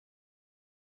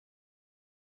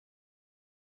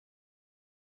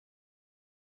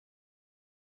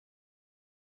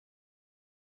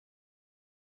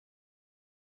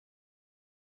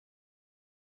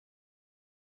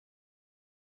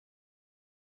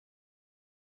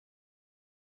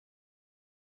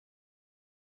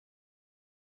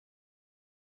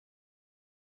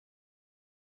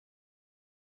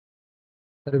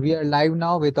Sir, we are live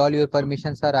now. With all your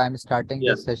permission, sir, I am starting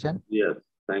Yes, this session. yes,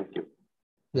 thank you.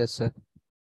 Yes, sir.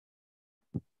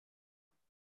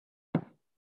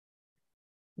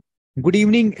 Good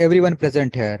evening, everyone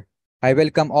present here. I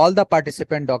welcome all the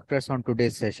participant doctors on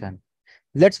today's session.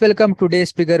 Let's welcome today's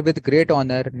speaker with great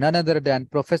honor, none other than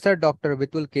Professor Dr.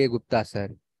 Vitul K. Gupta, sir.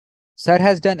 Sir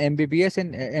has done MBBS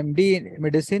in MD in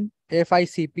Medicine,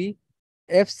 FICP,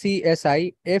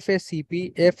 FCSI,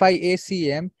 FSCP,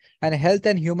 FIACM, and Health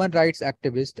and Human Rights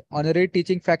Activist, honorary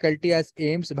teaching faculty as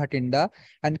AIMS Bhatinda,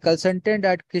 and consultant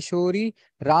at Kishori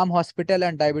Ram Hospital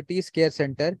and Diabetes Care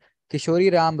Center,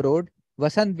 Kishori Ram Road,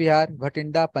 Vasant Vihar,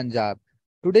 Bhatinda, Punjab.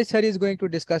 Today, sir is going to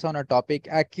discuss on a topic,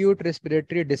 acute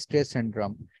respiratory distress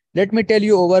syndrome. Let me tell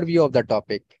you overview of the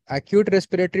topic. Acute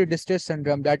respiratory distress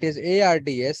syndrome, that is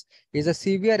ARDS, is a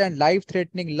severe and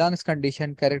life-threatening lungs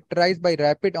condition characterized by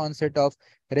rapid onset of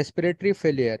respiratory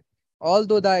failure.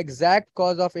 Although the exact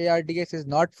cause of ARDS is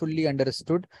not fully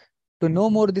understood, to know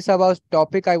more this about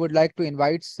topic, I would like to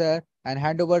invite sir and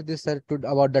hand over this sir to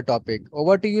about the topic.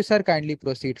 Over to you, sir. Kindly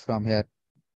proceed from here.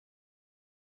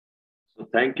 So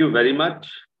thank you very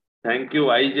much. Thank you,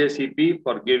 IJCP,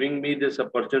 for giving me this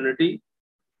opportunity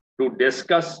to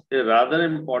discuss a rather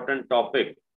important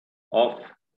topic of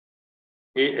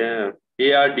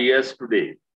ARDS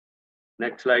today.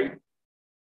 Next slide.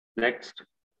 Next.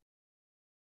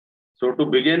 So to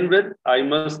begin with, I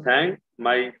must thank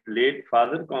my late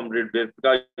father, Comrade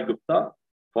Virka Gupta,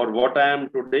 for what I am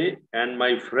today, and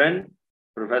my friend,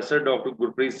 Professor Dr.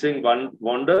 Gurpreet Singh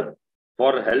Wonder,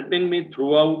 for helping me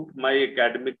throughout my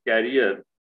academic career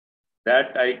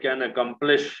that I can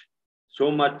accomplish so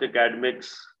much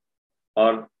academics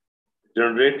or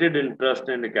generated interest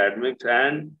in academics,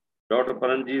 and Dr.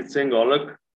 Paranjeet Singh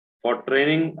Olak for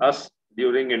training us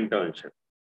during internship.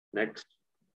 Next.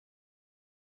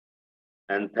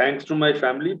 And thanks to my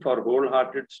family for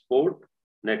wholehearted support.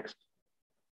 Next.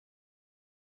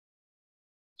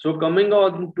 So coming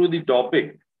on to the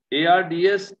topic,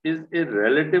 ARDS is a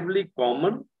relatively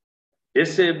common,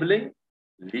 disabling,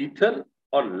 lethal,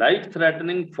 or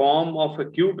life-threatening form of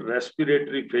acute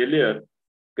respiratory failure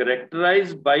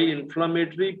characterized by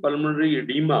inflammatory pulmonary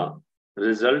edema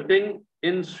resulting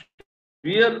in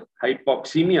severe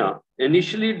hypoxemia,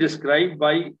 initially described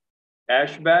by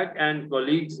Ashback and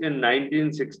colleagues in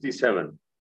 1967.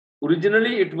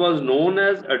 Originally, it was known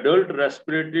as adult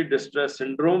respiratory distress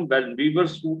syndrome. When we were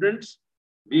students,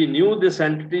 we knew this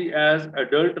entity as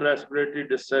adult respiratory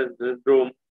distress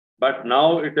syndrome, but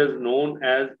now it is known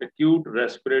as acute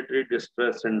respiratory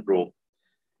distress syndrome.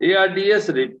 ARDS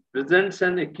represents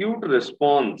an acute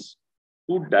response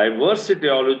to diverse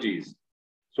etiologies.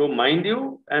 So mind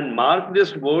you, and mark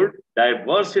this word,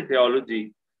 diverse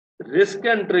etiology, risk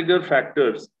and trigger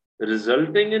factors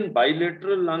resulting in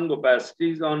bilateral lung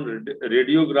opacities on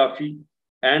radiography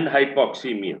and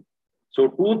hypoxemia. So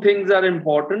two things are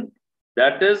important,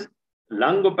 that is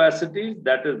lung opacities,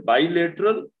 that is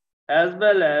bilateral, as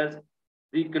well as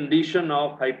the condition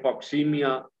of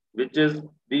hypoxemia, which is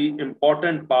the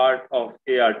important part of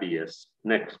ARDS.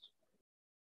 Next.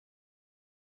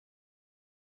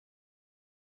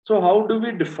 So how do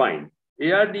we define?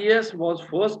 ARDS was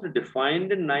first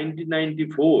defined in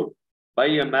 1994 by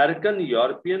American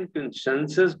European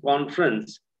Consensus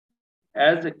Conference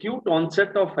as acute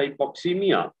onset of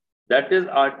hypoxemia, that is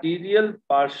arterial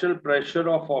partial pressure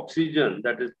of oxygen,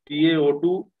 that is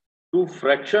PaO2, to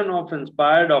fraction of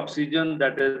inspired oxygen,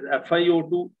 that is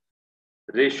FiO2.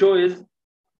 Ratio is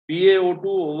PaO2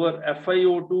 over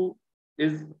FiO2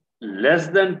 is less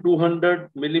than 200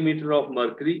 millimeter of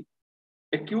mercury.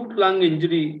 Acute lung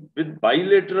injury with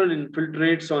bilateral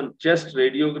infiltrates on chest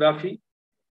radiography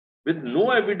with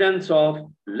no evidence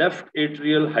of left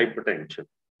atrial hypertension.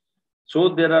 So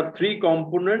there are three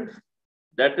components,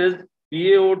 that is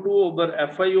PaO2 over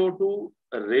FiO2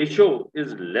 ratio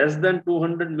is less than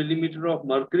 200 millimeter of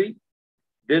mercury.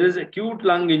 There is acute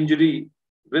lung injury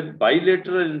with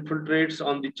bilateral infiltrates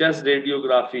on the chest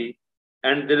radiography,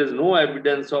 and there is no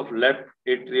evidence of left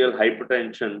atrial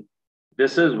hypertension.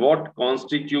 This is what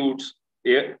constitutes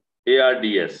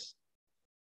ARDS.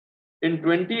 In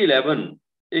 2011,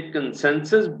 a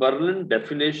consensus Berlin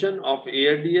definition of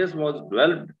ARDS was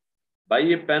developed by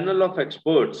a panel of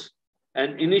experts,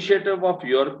 an initiative of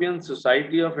European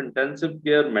Society of Intensive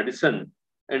Care Medicine,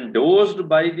 endorsed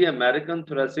by the American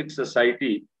Thoracic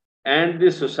Society and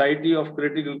the Society of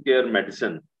Critical Care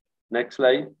Medicine. Next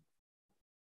slide.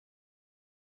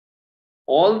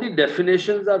 All the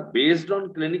definitions are based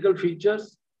on clinical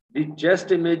features, the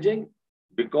chest imaging,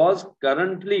 because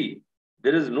currently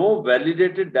there is no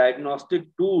validated diagnostic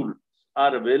tools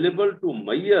are available to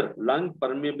measure lung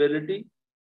permeability,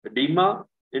 edema,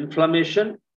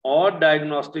 inflammation, or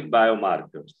diagnostic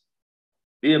biomarkers.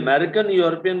 The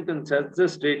American-European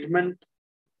consensus statement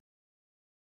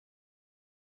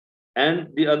and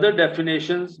the other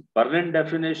definitions, Berlin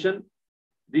definition,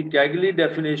 the Cagley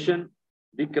definition,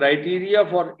 the criteria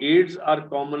for AIDS are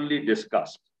commonly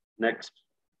discussed. Next.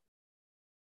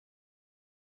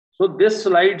 So this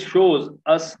slide shows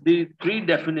us the three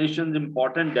definitions,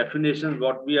 important definitions,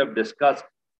 what we have discussed.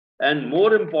 And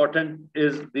more important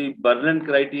is the Berlin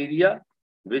criteria,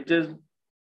 which is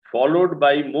followed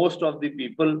by most of the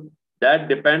people. That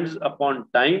depends upon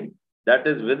time, that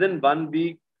is within 1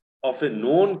 week of a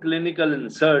known clinical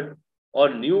insert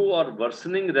or new or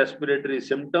worsening respiratory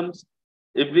symptoms.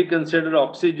 If we consider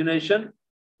oxygenation,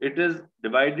 it is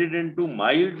divided into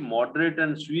mild, moderate,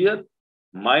 and severe.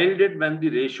 Mild it when the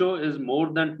ratio is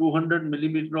more than 200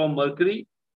 millimeter of mercury,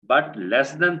 but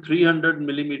less than 300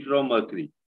 millimeter of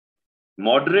mercury.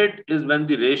 Moderate is when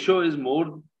the ratio is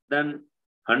more than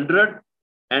 100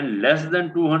 and less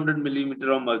than 200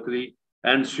 millimeter of mercury,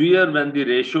 and severe when the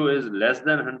ratio is less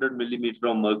than 100 millimeter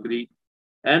of mercury,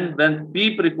 and when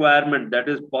PEEP requirement, that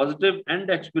is positive and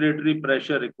expiratory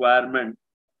pressure requirement,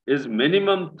 is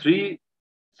minimum 3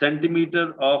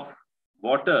 centimeter of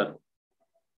water,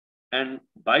 and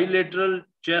bilateral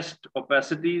chest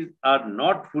opacities are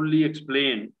not fully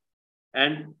explained,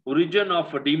 and origin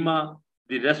of edema,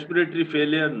 the respiratory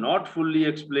failure not fully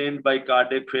explained by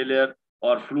cardiac failure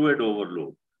or fluid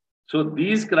overload. So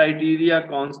these criteria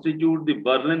constitute the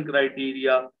Berlin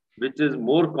criteria, which is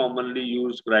more commonly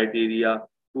used criteria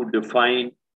to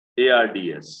define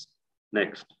ARDS.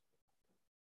 Next.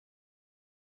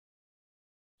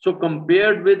 So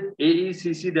compared with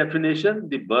AECC definition,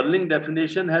 the Berlin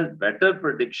definition has better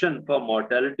prediction for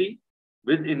mortality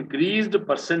with increased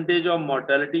percentage of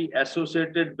mortality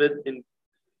associated with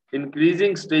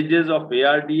increasing stages of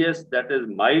ARDS, that is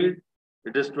mild,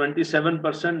 it is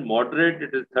 27%, moderate,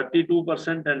 it is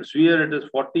 32%, and severe, it is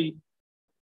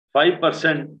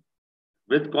 45%,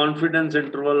 with confidence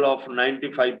interval of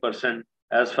 95%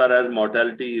 as far as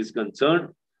mortality is concerned.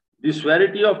 The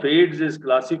severity of AIDS is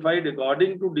classified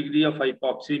according to degree of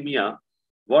hypoxemia,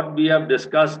 what we have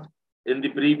discussed in the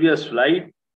previous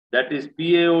slide, that is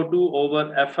PaO2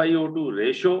 over FiO2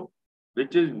 ratio,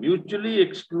 which is mutually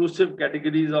exclusive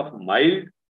categories of mild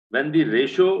when the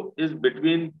ratio is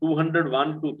between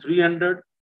 201 to 300,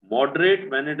 moderate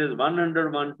when it is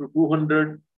 101 to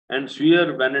 200, and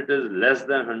severe when it is less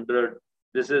than 100.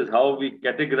 This is how we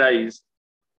categorize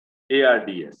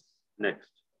ARDS. Next.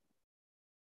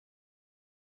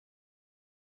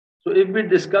 So if we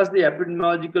discuss the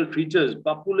epidemiological features,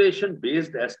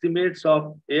 population-based estimates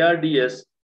of ARDS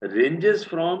ranges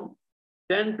from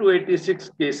 10 to 86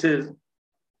 cases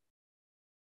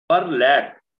per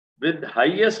lakh, with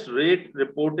highest rate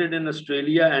reported in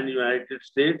Australia and United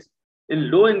States. In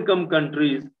low-income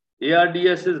countries,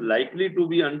 ARDS is likely to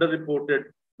be underreported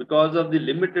because of the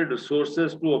limited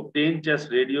resources to obtain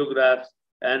chest radiographs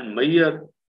and measure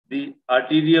the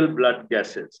arterial blood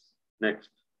gases. Next.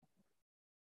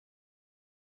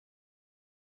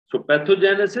 So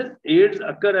pathogenesis, AIDS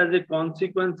occur as a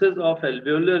consequences of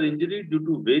alveolar injury due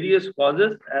to various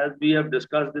causes, as we have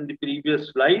discussed in the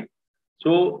previous slide.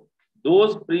 So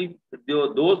those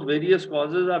various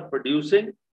causes are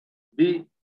producing the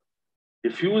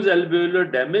diffuse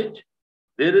alveolar damage.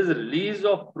 There is release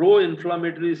of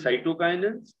pro-inflammatory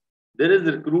cytokinins. There is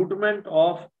recruitment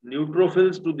of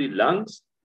neutrophils to the lungs.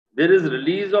 There is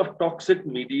release of toxic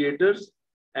mediators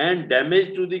and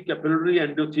damage to the capillary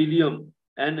endothelium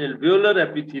and alveolar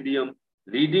epithelium,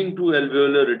 leading to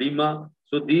alveolar edema.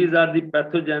 So these are the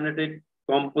pathogenetic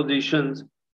compositions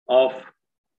of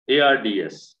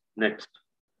ARDS. Next.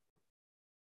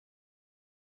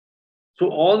 So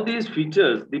all these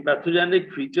features, the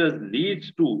pathogenic features,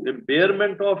 leads to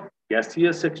impairment of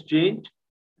gaseous exchange,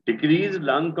 decreased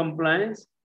lung compliance,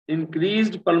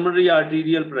 increased pulmonary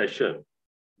arterial pressure.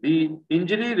 The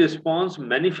injury response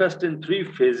manifests in 3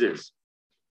 phases.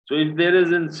 So if there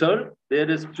is insult, there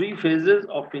is 3 phases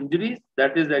of injuries.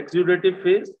 That is exudative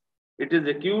phase. It is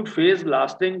acute phase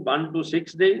lasting 1 to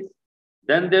 6 days.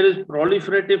 Then there is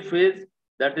proliferative phase,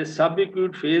 that is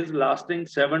subacute phase lasting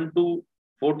 7 to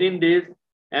 14 days.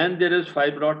 And there is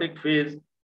fibrotic phase,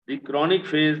 the chronic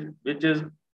phase, which is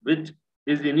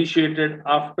initiated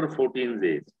after 14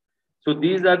 days. So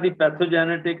these are the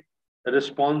pathogenic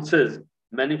responses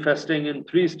manifesting in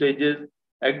 3 stages: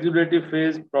 exudative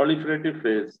phase, proliferative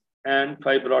phase, and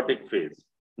fibrotic phase.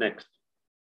 Next.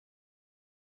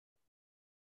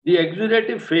 The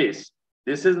exudative phase,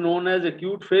 this is known as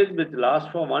acute phase, which lasts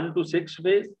for 1 to 6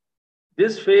 days.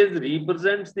 This phase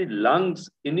represents the lungs'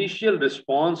 initial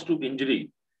response to injury.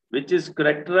 which is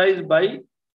characterized by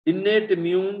innate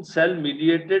immune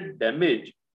cell-mediated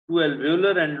damage to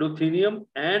alveolar endothelium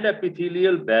and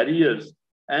epithelial barriers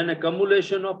and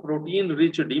accumulation of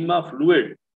protein-rich edema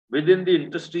fluid within the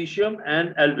interstitium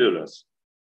and alveolus.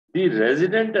 The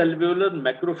resident alveolar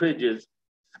macrophages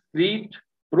secrete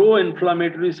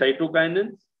pro-inflammatory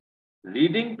cytokinins,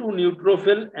 leading to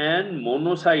neutrophil and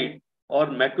monocyte or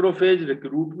macrophage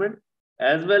recruitment,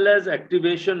 as well as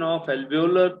activation of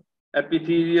alveolar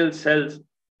epithelial cells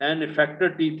and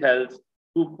effector T cells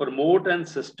to promote and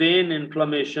sustain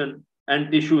inflammation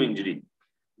and tissue injury.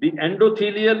 The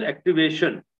endothelial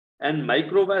activation and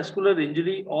microvascular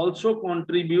injury also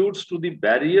contributes to the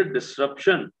barrier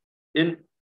disruption in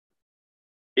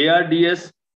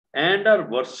ARDS and are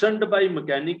worsened by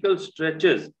mechanical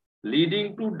stretches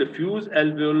leading to diffuse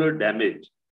alveolar damage.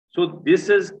 So this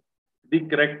is the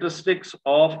characteristics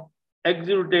of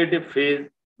exudative phase,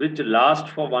 which lasts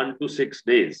for 1 to 6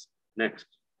 days. Next.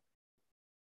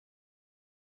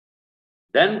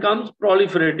 Then comes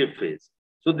proliferative phase.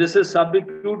 So this is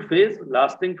subacute phase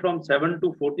lasting from 7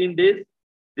 to 14 days.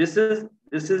 This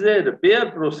is a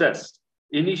repair process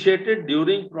initiated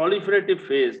during proliferative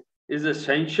phase is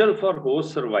essential for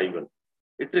host survival.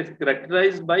 It is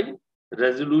characterized by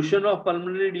resolution of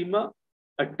pulmonary edema,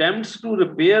 attempts to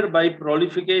repair by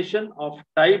proliferation of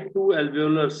type 2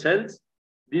 alveolar cells,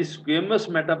 the squamous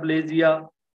metaplasia,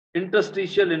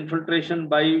 interstitial infiltration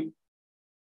by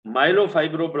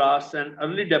myofibroblasts and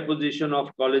early deposition of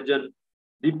collagen.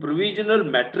 The provisional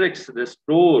matrix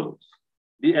restores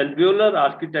the alveolar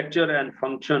architecture and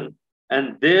function,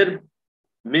 and there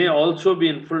may also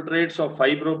be infiltrates of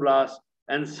fibroblasts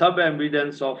and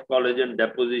sub-evidence of collagen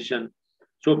deposition.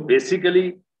 So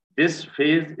basically, this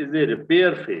phase is a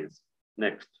repair phase.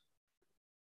 Next.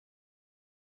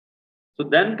 So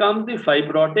then comes the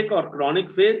fibrotic or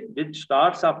chronic phase, which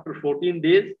starts after 14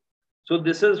 days. So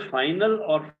this is final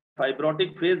or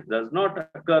fibrotic phase does not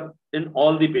occur in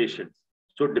all the patients.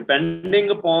 So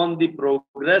depending upon the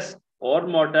progress or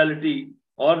mortality,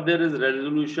 or there is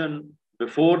resolution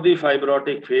before the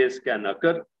fibrotic phase can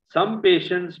occur. Some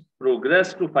patients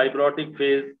progress to fibrotic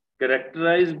phase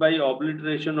characterized by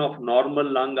obliteration of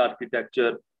normal lung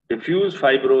architecture, diffuse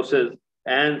fibrosis,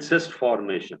 and cyst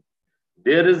formation.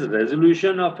 There is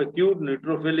resolution of acute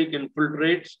neutrophilic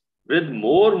infiltrates with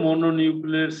more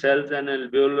mononuclear cells and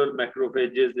alveolar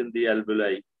macrophages in the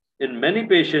alveoli. In many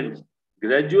patients,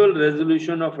 gradual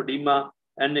resolution of edema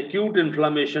and acute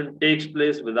inflammation takes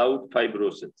place without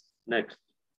fibrosis. Next.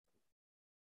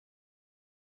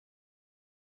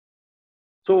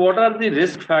 So what are the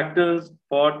risk factors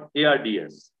for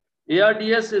ARDS?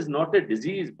 ARDS is not a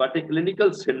disease, but a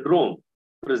clinical syndrome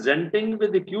presenting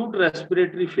with acute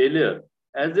respiratory failure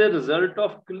as a result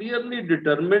of clearly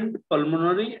determined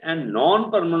pulmonary and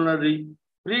non-pulmonary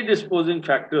predisposing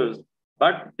factors,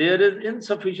 but there is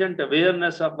insufficient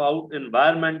awareness about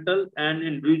environmental and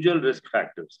individual risk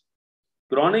factors.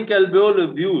 Chronic alveolar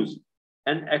abuse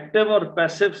and active or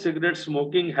passive cigarette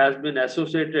smoking has been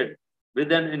associated with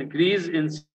an increased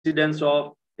incidence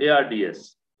of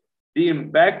ARDS. The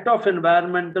impact of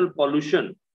environmental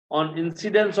pollution on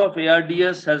incidence of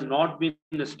ARDS has not been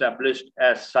established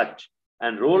as such,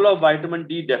 and role of vitamin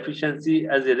D deficiency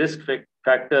as a risk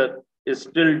factor is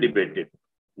still debated.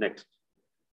 Next.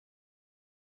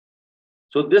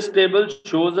 So this table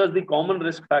shows us the common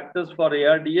risk factors for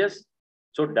ARDS.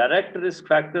 So direct risk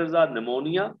factors are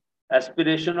pneumonia,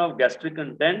 aspiration of gastric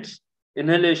contents,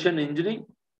 inhalation injury,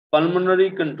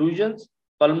 pulmonary contusions,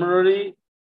 pulmonary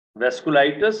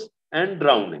vasculitis, and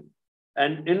drowning.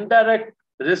 And indirect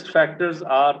risk factors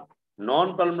are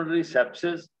non-pulmonary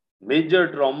sepsis, major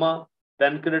trauma,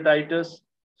 pancreatitis,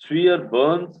 severe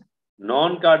burns,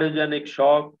 non-cardiogenic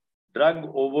shock, drug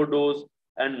overdose,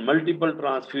 and multiple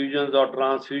transfusions or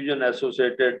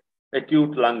transfusion-associated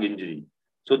acute lung injury.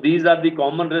 So these are the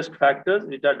common risk factors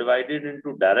which are divided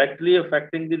into directly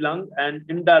affecting the lung and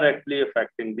indirectly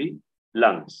affecting the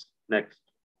lungs. Next.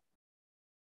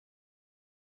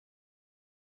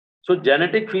 So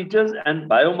genetic features and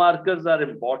biomarkers are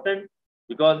important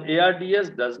because ARDS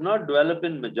does not develop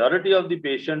in majority of the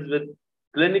patients with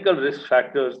clinical risk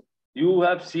factors. You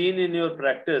have seen in your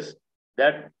practice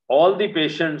that all the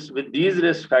patients with these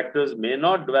risk factors may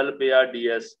not develop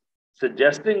ARDS,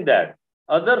 suggesting that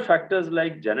other factors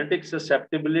like genetic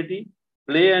susceptibility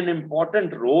play an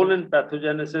important role in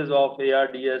pathogenesis of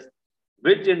ARDS,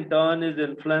 which in turn is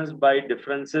influenced by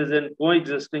differences in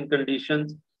coexisting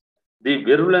conditions, the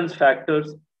virulence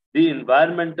factors, the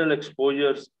environmental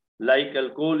exposures like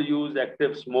alcohol use,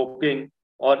 active smoking,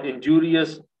 or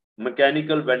injurious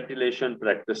mechanical ventilation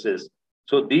practices.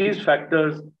 So these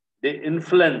factors, they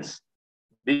influence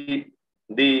the,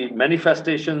 the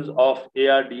manifestations of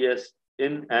ARDS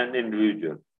in an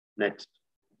individual. Next.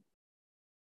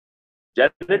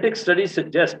 Genetic studies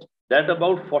suggest that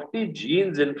about 40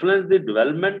 genes influence the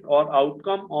development or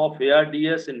outcome of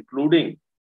ARDS, including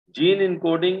gene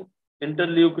encoding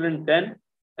interleukin 10,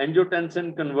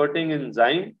 angiotensin converting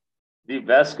enzyme, the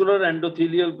vascular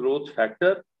endothelial growth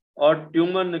factor, or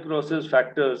tumor necrosis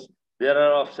factors. There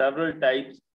are of several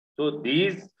types. So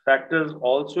these factors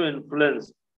also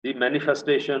influence the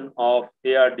manifestation of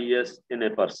ARDS in a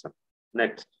person.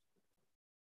 Next.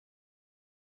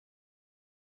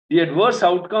 The adverse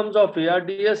outcomes of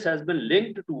ARDS has been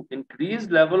linked to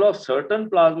increased level of certain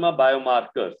plasma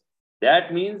biomarkers.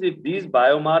 That means if these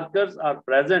biomarkers are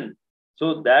present,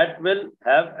 so that will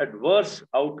have adverse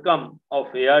outcome of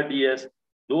ARDS.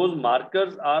 Those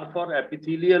markers are for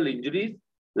epithelial injuries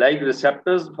like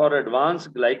receptors for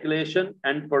advanced glycation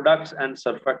and products and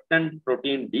surfactant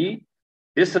protein D,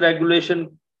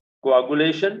 dysregulation,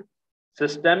 coagulation,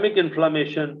 systemic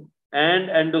inflammation, and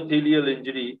endothelial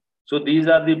injury. So these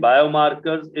are the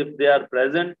biomarkers. If they are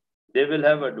present, they will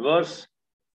have adverse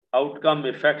outcome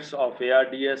effects of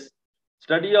ARDS.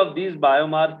 Study of these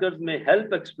biomarkers may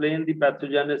help explain the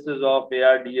pathogenesis of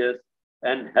ARDS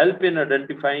and help in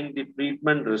identifying the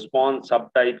treatment response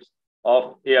subtypes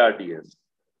of ARDS.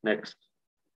 Next.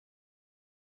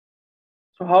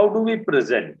 So how do we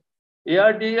present?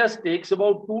 ARDS takes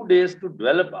about 2 days to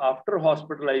develop after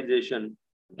hospitalization,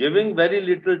 giving very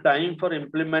little time for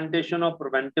implementation of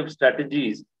preventive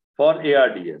strategies for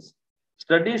ARDS.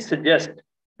 Studies suggest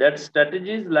that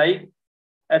strategies like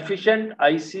efficient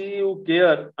ICU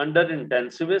care under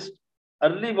intensivist,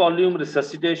 early volume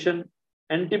resuscitation,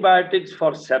 antibiotics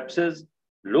for sepsis,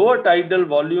 lower tidal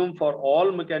volume for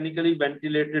all mechanically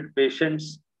ventilated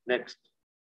patients. Next.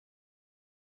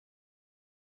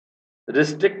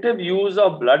 Restrictive use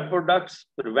of blood products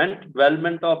prevent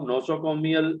development of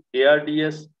nosocomial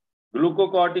ARDS.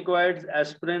 Glucocorticoids,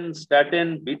 aspirin,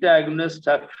 statin, beta agonists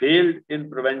have failed in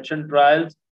prevention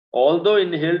trials, although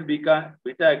inhaled beta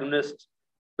agonists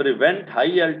prevent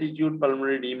high altitude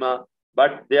pulmonary edema,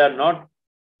 but they are not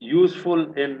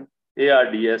useful in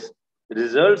ARDS.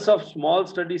 Results of small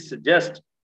studies suggest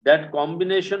that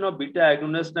combination of beta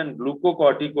agonists and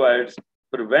glucocorticoids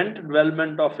prevent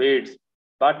development of AIDS,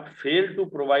 but fail to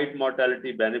provide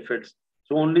mortality benefits.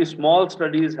 So only small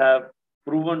studies have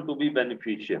proven to be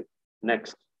beneficial.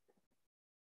 Next.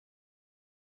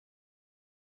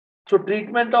 So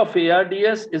treatment of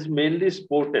ARDS is mainly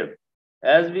sportive.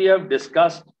 As we have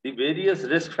discussed the various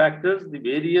risk factors, the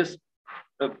various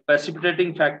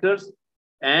precipitating factors,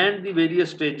 and the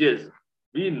various stages,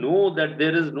 we know that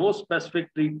there is no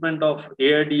specific treatment of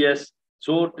ARDS.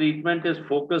 So treatment is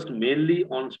focused mainly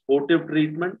on sportive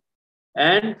treatment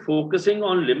and focusing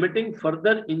on limiting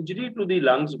further injury to the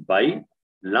lungs by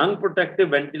lung protective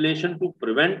ventilation to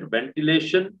prevent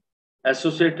ventilation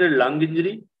associated lung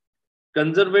injury,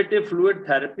 conservative fluid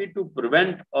therapy to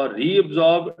prevent or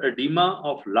reabsorb edema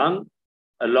of lung,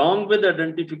 along with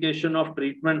identification of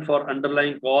treatment for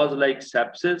underlying cause like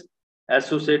sepsis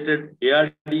associated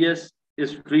ARDS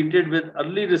is treated with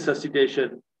early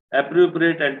resuscitation,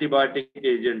 appropriate antibiotic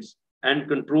agents, and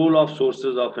control of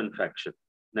sources of infection.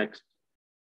 Next.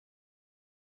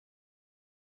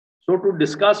 So to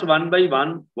discuss one by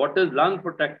one, what is lung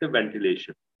protective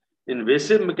ventilation?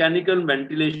 Invasive mechanical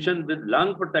ventilation with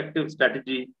lung protective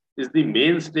strategy is the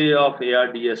mainstay of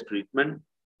ARDS treatment.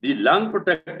 The lung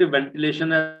protective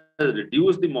ventilation has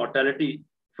reduced the mortality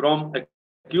from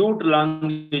acute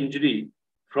lung injury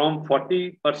from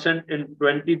 40% in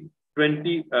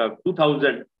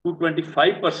 2000 to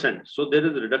 25%. So there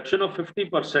is a reduction of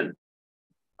 50%,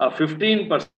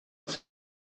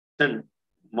 15%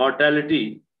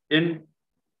 mortality in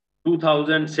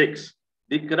 2006.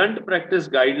 The current practice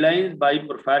guidelines by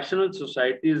professional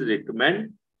societies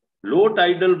recommend low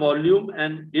tidal volume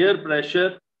and air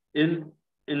pressure in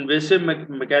invasive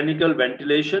mechanical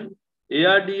ventilation.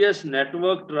 ARDS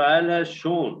network trial has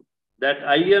shown that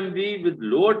IMV with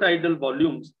lower tidal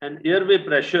volumes and airway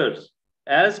pressures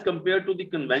as compared to the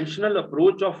conventional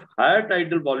approach of higher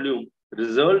tidal volume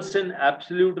results in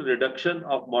absolute reduction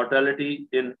of mortality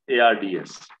in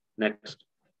ARDS. Next.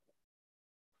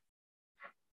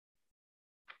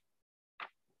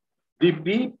 The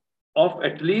PEEP of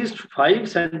at least 5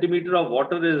 centimeters of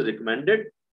water is recommended,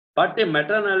 but a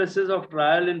meta-analysis of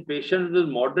trial in patients with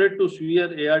moderate to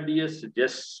severe ARDS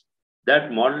suggests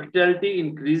that mortality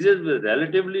increases with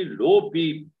relatively low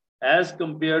PEEP as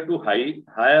compared to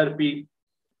higher PEEP.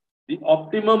 The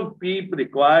optimum PEEP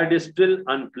required is still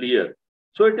unclear.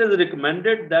 So it is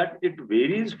recommended that it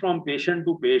varies from patient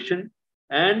to patient,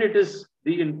 and it is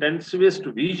the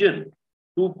intensivist vision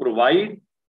to provide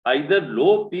either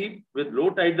low PEEP with low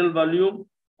tidal volume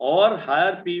or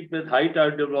higher PEEP with high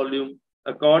tidal volume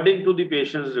according to the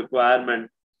patient's requirement.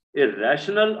 A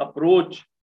rational approach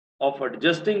of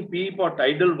adjusting PEEP or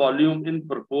tidal volume in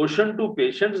proportion to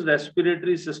patient's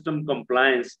respiratory system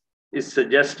compliance is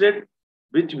suggested,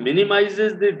 which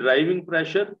minimizes the driving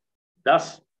pressure,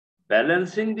 thus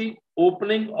balancing the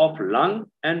opening of lung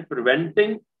and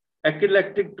preventing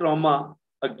atelectic trauma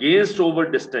against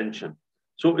overdistension.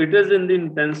 So it is in the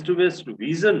intensivist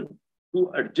vision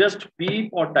to adjust PEEP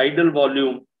or tidal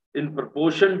volume in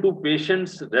proportion to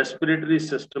patient's respiratory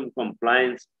system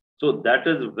compliance. So that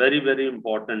is very, very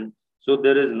important. So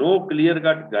there is no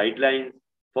clear-cut guidelines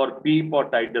for PEEP or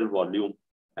tidal volume,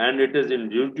 and it is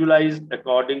individualized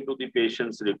according to the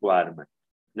patient's requirement.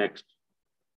 Next.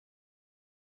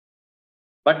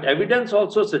 But evidence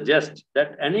also suggests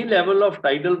that any level of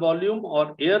tidal volume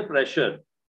or air pressure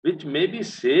which may be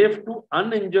safe to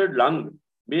uninjured lung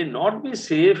may not be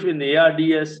safe in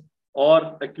ARDS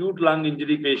or acute lung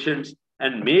injury patients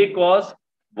and may cause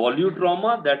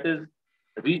volutrauma, that is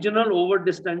regional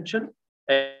overdistension,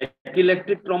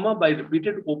 atelectic trauma by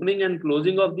repeated opening and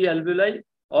closing of the alveoli,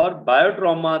 or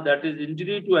biotrauma, that is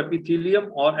injury to epithelium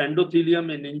or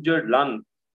endothelium in injured lung,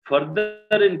 further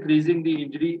increasing the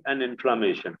injury and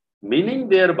inflammation, meaning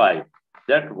thereby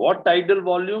that what tidal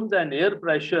volumes and air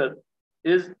pressure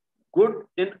is good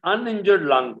in uninjured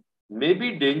lung may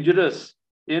be dangerous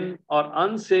in or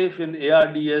unsafe in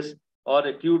ARDS or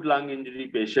acute lung injury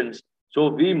patients. So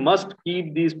we must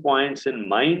keep these points in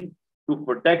mind to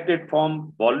protect it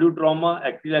from volutrauma,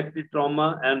 atelectic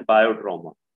trauma, and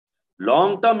biotrauma.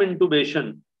 Long-term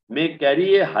intubation may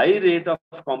carry a high rate of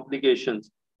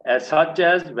complications such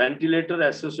as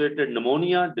ventilator-associated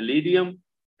pneumonia, delirium,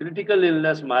 critical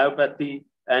illness myopathy,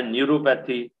 and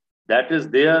neuropathy that is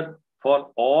there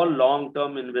for all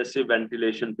long-term invasive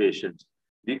ventilation patients.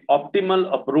 The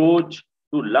optimal approach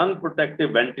to lung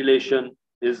protective ventilation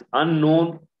is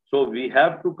unknown, so we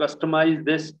have to customize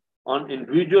this on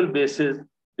individual basis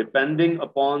depending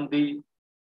upon the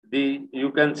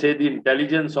you can say the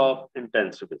intelligence of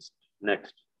intensivist.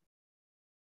 Next.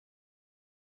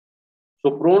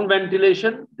 So prone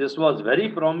ventilation, this was very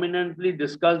prominently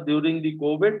discussed during the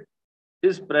COVID,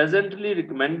 is presently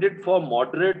recommended for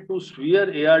moderate to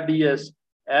severe ARDS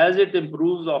as it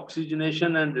improves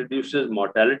oxygenation and reduces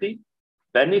mortality.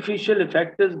 Beneficial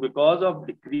effect is because of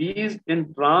decrease in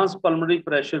transpulmonary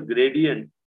pressure gradient,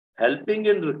 helping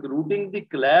in recruiting the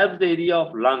collapsed area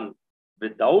of lung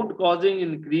without causing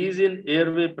increase in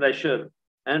airway pressure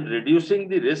and reducing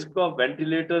the risk of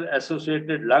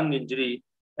ventilator-associated lung injury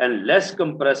and less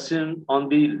compression on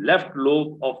the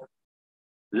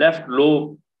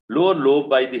lower lobe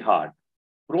by the heart.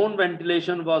 Prone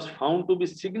ventilation was found to be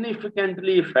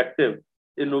significantly effective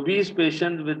in obese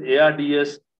patients with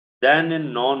ARDS than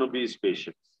in non-obese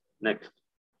patients. Next.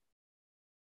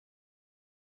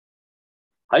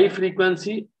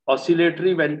 High-frequency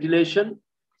oscillatory ventilation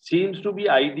seems to be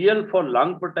ideal for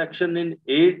lung protection in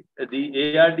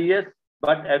the ARDS,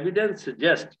 but evidence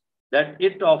suggests that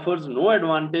it offers no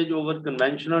advantage over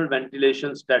conventional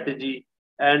ventilation strategy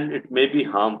and it may be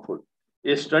harmful.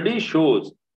 A study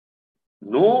shows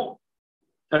no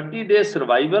 30-day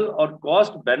survival or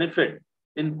cost benefit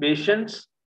in patients,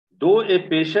 though a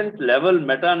patient-level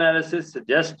meta-analysis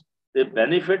suggests a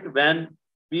benefit when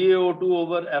PaO2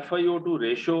 over FiO2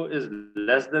 ratio is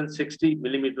less than 60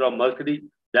 millimeter of mercury,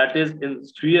 that is in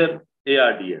severe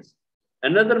ARDS.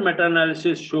 Another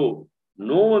meta-analysis shows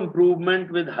no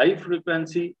improvement with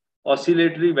high-frequency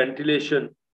oscillatory ventilation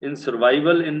in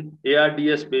survival in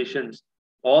ARDS patients,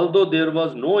 although there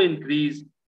was no increase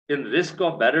in risk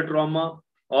of barotrauma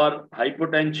or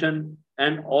hypotension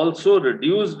and also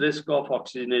reduced risk of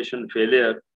oxygenation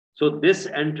failure. So this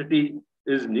entity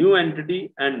is new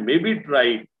entity and may be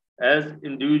tried as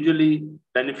individually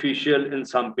beneficial in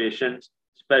some patients,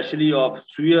 especially of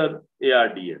severe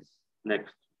ARDS.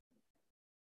 Next.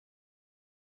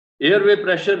 Airway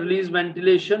pressure release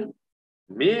ventilation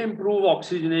may improve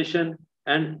oxygenation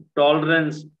and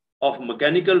tolerance of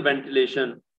mechanical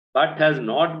ventilation, but has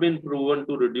not been proven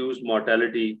to reduce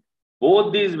mortality.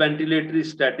 Both these ventilatory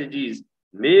strategies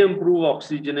may improve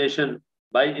oxygenation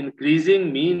by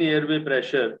increasing mean airway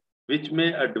pressure, which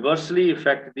may adversely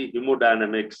affect the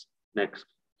hemodynamics. Next.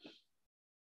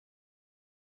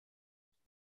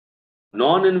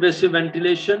 Non-invasive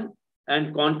ventilation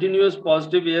and continuous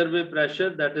positive airway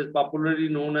pressure, that is popularly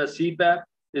known as CPAP,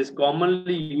 is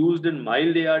commonly used in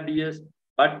mild ARDS,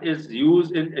 but is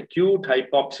used in acute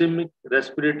hypoxemic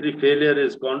respiratory failure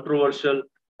is controversial,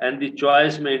 and the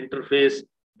choice may interface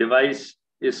device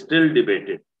is still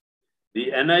debated.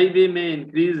 The NIV may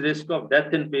increase risk of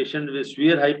death in patients with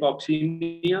severe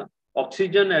hypoxemia.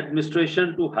 Oxygen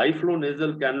administration to high-flow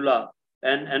nasal cannula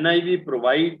and NIV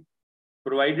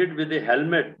provided with a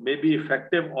helmet may be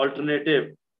effective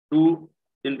alternative to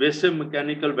invasive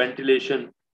mechanical ventilation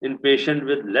in patients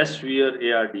with less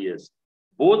severe ARDS.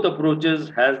 Both approaches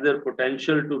has their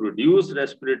potential to reduce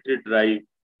respiratory drive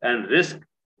and risk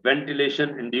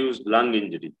ventilation-induced lung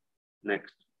injury.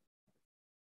 Next.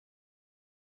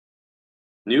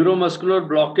 Neuromuscular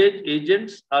blockage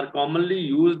agents are commonly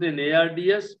used in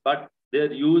ARDS, but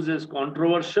their use is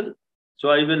controversial. So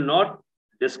I will not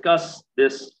discuss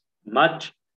this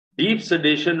much. Deep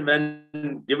sedation,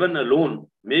 when given alone,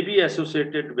 may be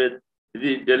associated with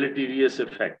the deleterious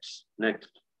effects. Next.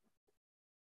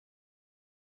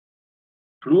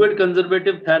 Fluid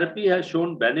conservative therapy has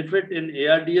shown benefit in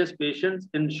ARDS patients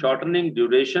in shortening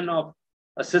duration of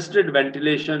assisted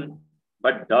ventilation,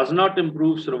 but does not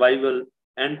improve survival,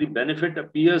 and the benefit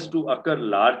appears to occur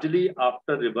largely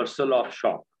after reversal of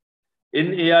shock.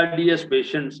 In ARDS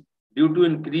patients, due to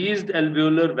increased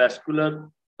alveolar vascular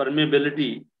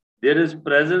permeability, there is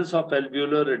presence of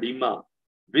alveolar edema,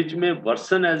 which may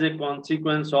worsen as a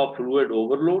consequence of fluid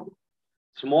overload.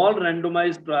 Small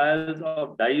randomized trials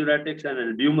of diuretics and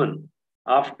albumin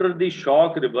after the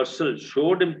shock reversal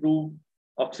showed improved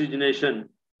oxygenation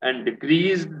and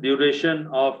decreased duration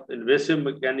of invasive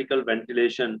mechanical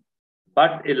ventilation,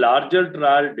 but a larger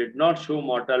trial did not show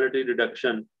mortality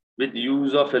reduction with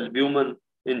use of albumin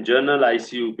in general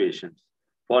ICU patients.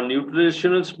 For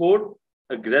nutritional support,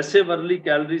 aggressive early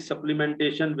calorie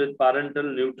supplementation with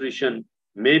parenteral nutrition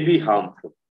may be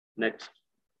harmful. Next.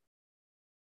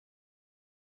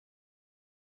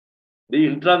 The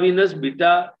intravenous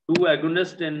beta-2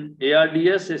 agonist in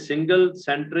ARDS, a single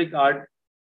centric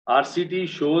RCT,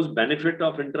 shows benefit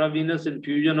of intravenous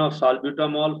infusion of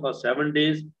salbutamol for 7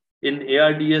 days in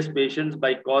ARDS patients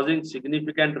by causing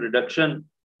significant reduction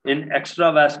in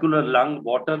extravascular lung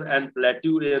water and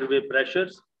plateau airway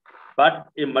pressures. But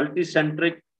a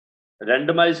multicentric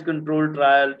randomized controlled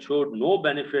trial showed no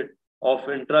benefit of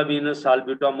intravenous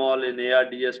salbutamol in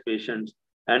ARDS patients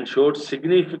and showed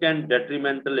significant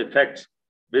detrimental effects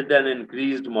with an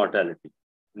increased mortality.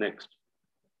 Next.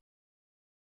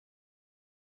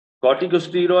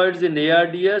 Corticosteroids in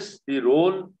ARDS, the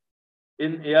role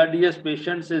in ARDS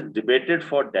patients is debated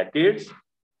for decades.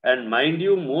 And mind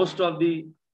you, most of the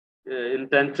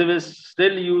intensivists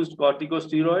still use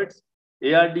corticosteroids.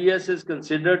 ARDS is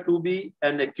considered to be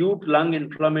an acute lung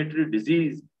inflammatory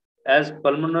disease, as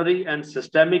pulmonary and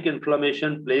systemic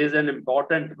inflammation plays an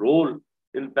important role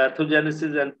in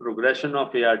pathogenesis and progression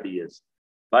of ARDS.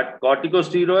 But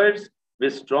corticosteroids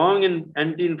with strong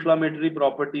anti-inflammatory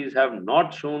properties have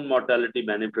not shown mortality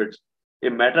benefits. A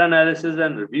meta-analysis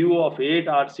and review of 8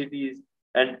 RCTs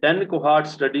and 10 cohort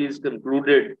studies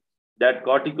concluded that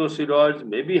corticosteroids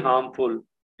may be harmful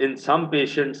in some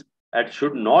patients and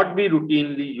should not be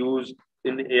routinely used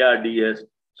in ARDS.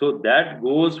 So that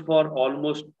goes for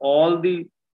almost all the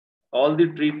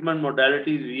treatment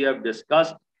modalities we have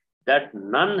discussed, that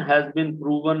none has been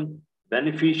proven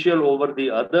beneficial over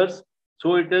the others.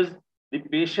 So it is the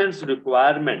patient's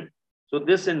requirement. So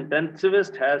this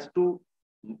intensivist has to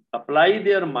apply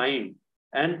their mind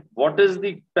and what is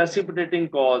the precipitating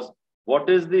cause, what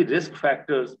is the risk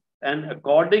factors, and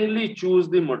accordingly choose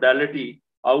the modality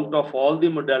out of all the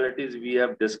modalities we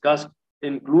have discussed,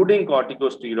 including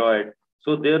corticosteroid.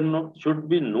 So there should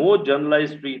be no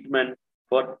generalized treatment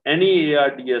for any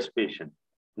ARDS patient.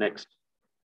 Next.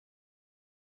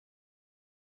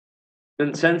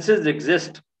 Consensus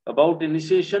exists about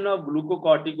initiation of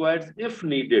glucocorticoids if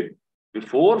needed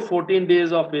before 14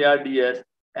 days of ARDS,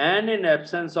 and in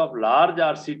absence of large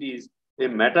RCTs, a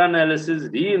meta-analysis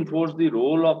reinforced the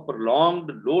role of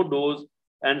prolonged low dose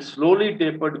and slowly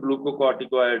tapered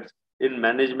glucocorticoids in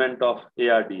management of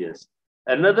ARDS.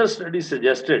 Another study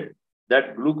suggested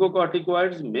that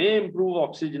glucocorticoids may improve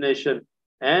oxygenation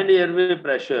and airway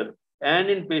pressure, and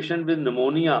in patients with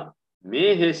pneumonia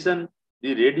may hasten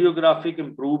the radiographic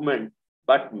improvement,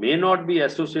 but may not be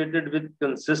associated with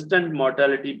consistent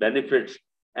mortality benefits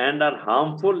and are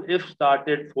harmful if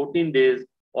started 14 days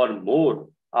or more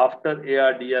after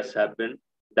ARDS have been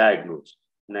diagnosed.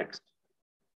 Next.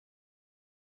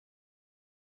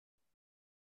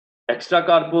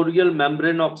 Extracorporeal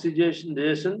membrane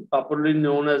oxygenation, popularly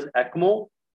known as ECMO,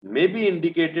 may be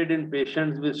indicated in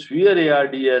patients with severe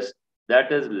ARDS,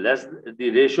 that is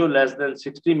the ratio less than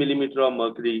 60 millimeter of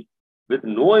mercury, with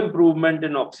no improvement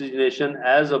in oxygenation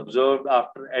as observed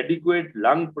after adequate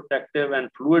lung protective and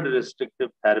fluid restrictive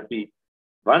therapy.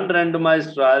 One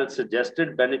randomized trial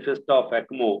suggested benefit of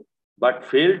ECMO but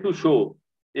failed to show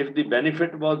if the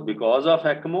benefit was because of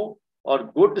ECMO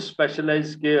or good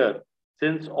specialized care,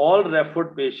 since all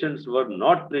referred patients were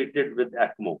not treated with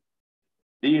ECMO.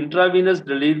 The intravenous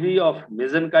delivery of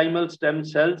mesenchymal stem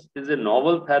cells is a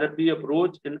novel therapy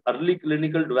approach in early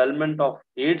clinical development of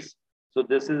AIDS. So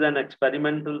this is an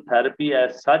experimental therapy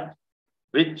as such,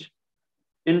 which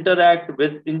interact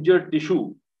with injured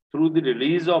tissue through the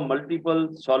release of multiple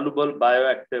soluble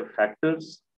bioactive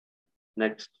factors.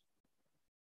 Next.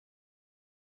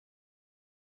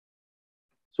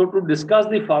 So to discuss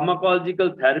the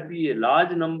pharmacological therapy, a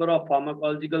large number of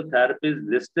pharmacological therapies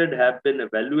listed have been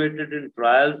evaluated in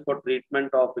trials for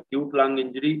treatment of acute lung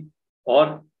injury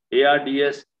or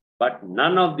ARDS, but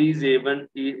none of these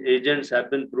agents have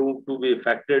been proved to be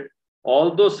effective,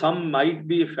 although some might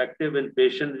be effective in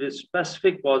patients with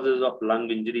specific causes of lung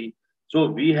injury. So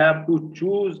we have to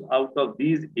choose out of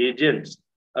these agents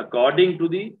according to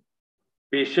the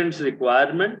patient's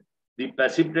requirement, the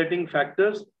precipitating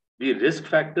factors, the risk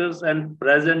factors, and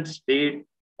present state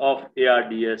of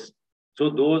ARDS. So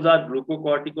those are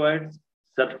glucocorticoids,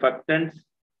 surfactants,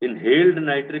 inhaled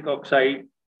nitric oxide,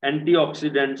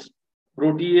 antioxidants,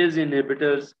 protease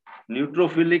inhibitors,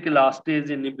 neutrophilic elastase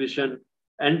inhibition,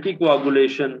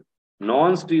 anticoagulation,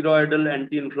 non-steroidal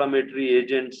anti-inflammatory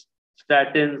agents,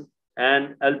 statins,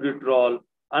 and albuterol.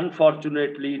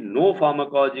 Unfortunately, no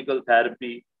pharmacological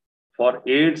therapy for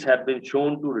AIDS have been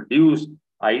shown to reduce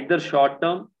either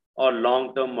short-term or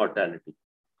long-term mortality.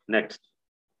 Next.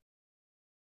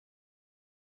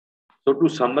 So to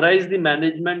summarize the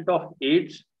management of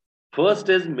AIDS, first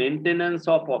is maintenance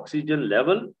of oxygen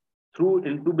level through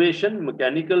intubation,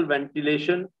 mechanical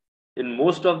ventilation in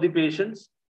most of the patients,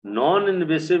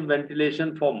 non-invasive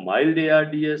ventilation for mild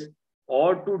ARDS,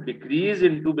 or to decrease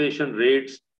intubation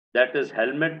rates, that is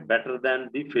helmet better than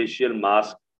the facial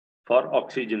mask for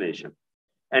oxygenation.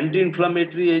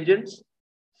 Anti-inflammatory agents,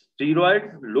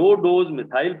 steroids, low dose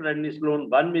methylprednisolone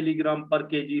 1 milligram per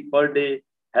kg per day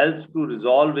helps to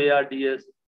resolve ARDS.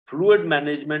 Fluid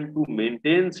management to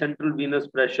maintain central venous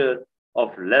pressure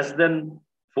of less than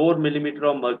 4 millimeter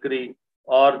of mercury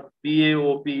or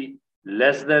PaOP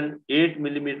less than 8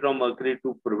 millimeter of mercury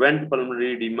to prevent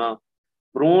pulmonary edema.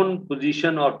 Prone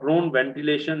position or prone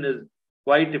ventilation is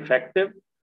quite effective.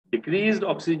 Decreased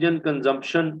oxygen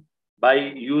consumption by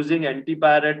using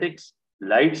antipyretics,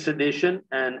 light sedation,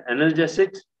 and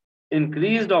analgesics.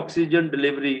 Increased oxygen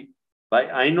delivery by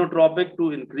inotropic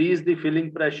to increase the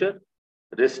filling pressure.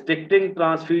 Restricting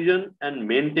transfusion and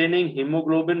maintaining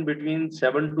hemoglobin between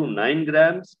 7 to 9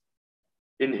 grams.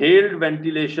 Inhaled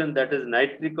ventilation, that is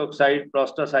nitric oxide,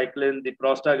 prostacyclin, the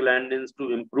prostaglandins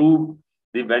to improve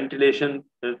the ventilation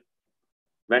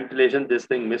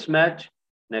mismatch.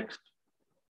 Next.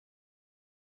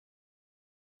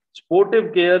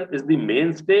 Supportive care is the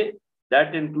mainstay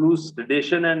that includes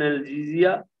sedation and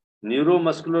analgesia,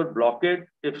 neuromuscular blockade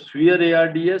if severe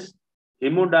ARDS,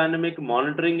 hemodynamic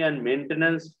monitoring and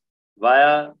maintenance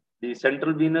via the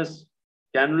central venous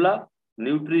cannula,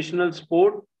 nutritional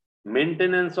support,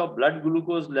 maintenance of blood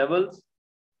glucose levels,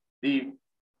 the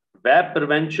VAP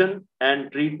prevention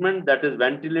and treatment, that is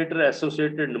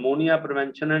ventilator-associated pneumonia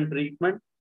prevention and treatment,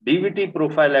 DVT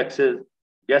prophylaxis,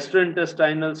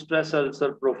 gastrointestinal stress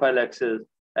ulcer prophylaxis,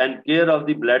 and care of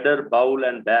the bladder, bowel,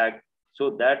 and bag.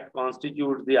 So that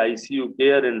constitutes the ICU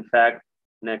care, in fact.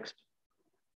 Next.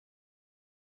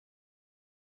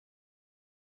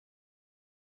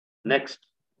 Next.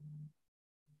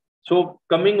 So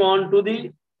coming on to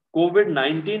the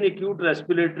COVID-19 acute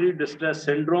respiratory distress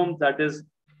syndrome, that is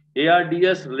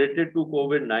ARDS related to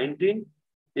COVID-19.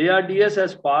 ARDS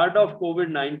as part of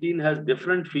COVID-19 has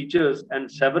different features and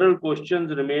several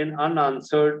questions remain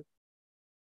unanswered.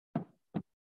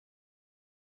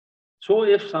 So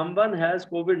if someone has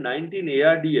COVID-19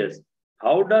 ARDS,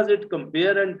 how does it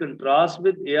compare and contrast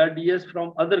with ARDS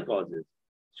from other causes?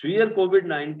 Severe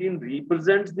COVID-19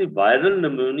 represents the viral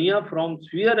pneumonia from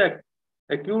severe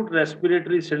acute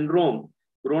respiratory syndrome,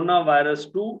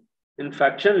 coronavirus 2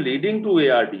 infection leading to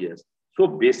ARDS. So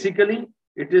basically,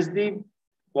 it is the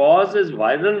cause is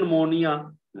viral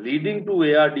pneumonia leading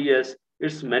to ARDS.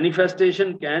 Its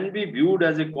manifestation can be viewed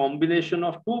as a combination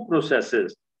of two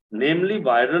processes, namely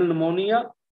viral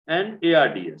pneumonia and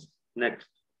ARDS. Next.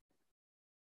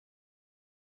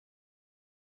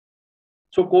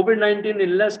 So COVID-19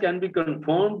 illness can be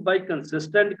confirmed by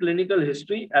consistent clinical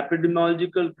history,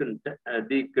 epidemiological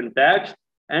contacts,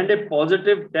 and a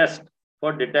positive test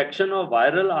for detection of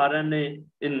viral RNA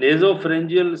in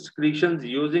nasopharyngeal secretions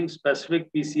using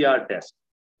specific PCR tests.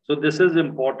 So this is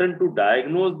important to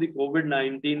diagnose the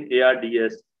COVID-19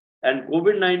 ARDS. and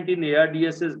COVID-19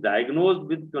 ARDS is diagnosed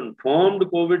with confirmed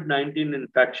COVID-19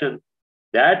 infection,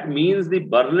 that means the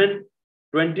Berlin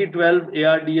 2012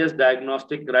 ARDS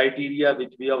diagnostic criteria,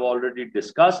 which we have already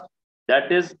discussed,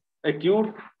 that is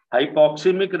acute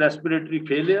hypoxemic respiratory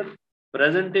failure,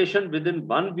 presentation within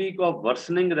 1 week of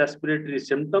worsening respiratory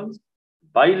symptoms,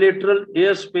 bilateral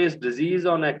airspace disease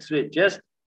on X-ray chest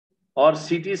or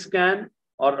CT scan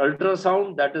or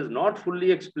ultrasound that is not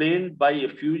fully explained by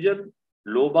effusion,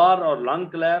 lobar or lung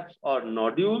collapse or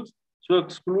nodules. So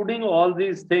excluding all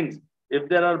these things, if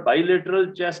there are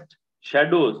bilateral chest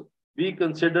shadows, we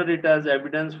consider it as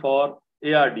evidence for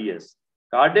ARDS.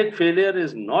 Cardiac failure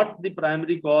is not the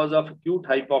primary cause of acute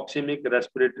hypoxemic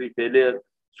respiratory failure.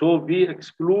 So we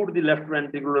exclude the left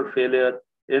ventricular failure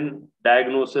in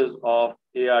diagnosis of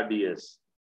ARDS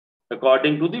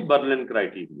according to the Berlin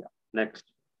criteria. Next.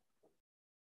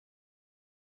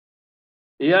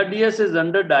 ARDS is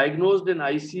underdiagnosed in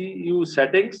ICU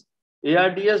settings.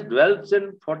 ARDS develops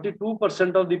in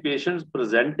 42% of the patients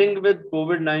presenting with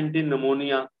COVID-19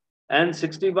 pneumonia and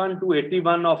 61 to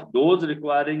 81 of those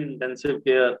requiring intensive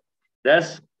care.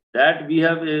 Thus, that we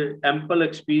have ample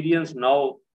experience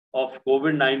now of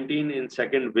COVID-19 in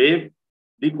second wave.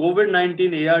 The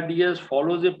COVID-19 ARDS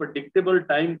follows a predictable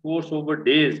time course over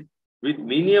days with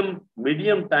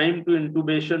medium time to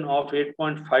intubation of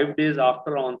 8.5 days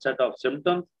after onset of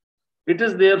symptoms. It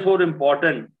is therefore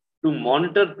important to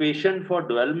monitor patient for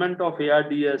development of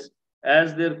ARDS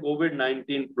as their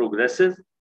COVID-19 progresses.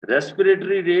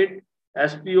 Respiratory rate,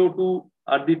 SpO2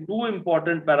 are the two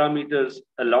important parameters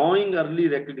allowing early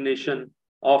recognition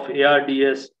of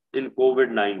ARDS in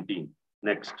COVID-19.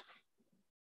 Next.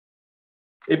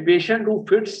 A patient who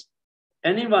fits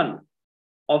any one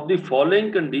of the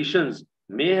following conditions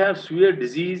may have severe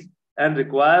disease and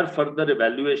require further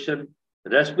evaluation: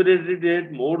 respiratory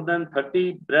rate more than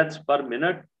 30 breaths per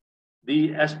minute, the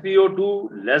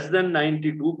SpO2 less than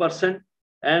 92%,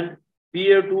 and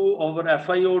PaO2 over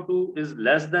FiO2 is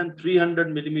less than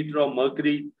 300 millimeter of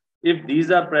mercury. If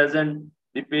these are present,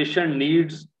 the patient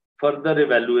needs further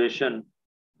evaluation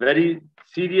very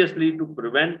seriously to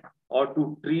prevent or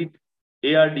to treat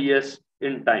ARDS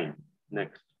in time.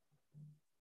 Next.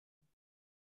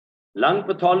 Lung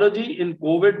pathology in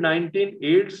COVID-19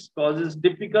 AIDS causes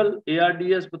typical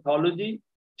ARDS pathology,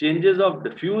 changes of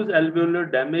diffuse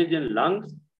alveolar damage in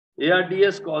lungs.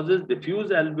 ARDS causes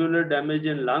diffuse alveolar damage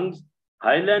in lungs,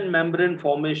 hyaline membrane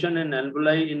formation in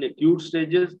alveoli in acute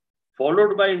stages,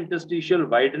 followed by interstitial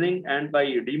widening and by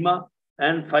edema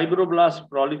and fibroblast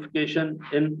proliferation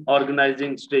in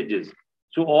organizing stages.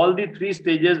 So all the three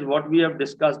stages, what we have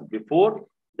discussed before,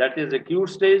 that is acute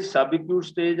stage, subacute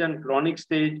stage, and chronic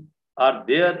stage, are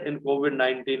there in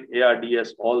COVID-19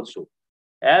 ARDS also.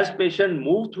 As patients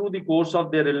move through the course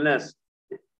of their illness,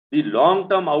 the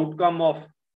long-term outcome of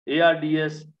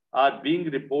ARDS are being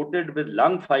reported with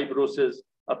lung fibrosis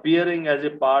appearing as a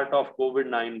part of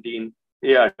COVID-19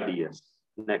 ARDS.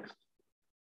 Next.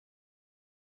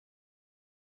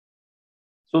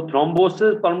 So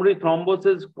thrombosis, pulmonary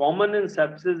thrombosis, common in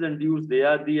sepsis-induced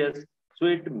ARDS. So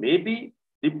it may be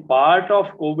the part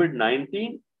of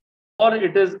COVID-19 or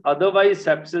it is otherwise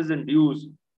sepsis-induced.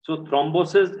 So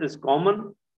thrombosis is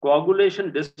common.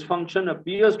 Coagulation dysfunction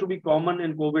appears to be common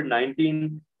in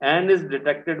COVID-19 and is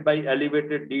detected by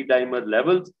elevated D-dimer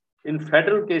levels. In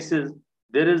fatal cases,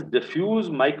 there is diffuse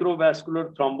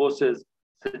microvascular thrombosis,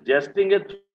 suggesting a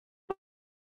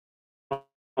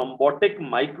thrombotic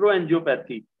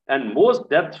microangiopathy, and most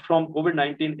deaths from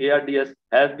COVID-19 ARDS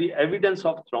has the evidence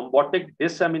of thrombotic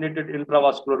disseminated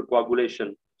intravascular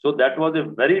coagulation. So that was a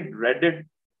very dreaded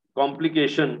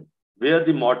complication where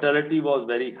the mortality was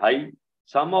very high.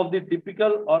 Some of the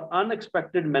typical or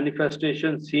unexpected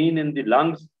manifestations seen in the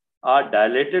lungs are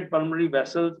dilated pulmonary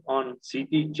vessels on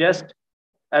CT chest,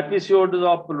 episodes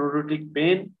of pleuritic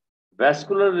pain.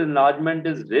 Vascular enlargement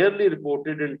is rarely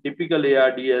reported in typical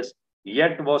ARDS,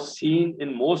 yet was seen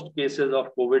in most cases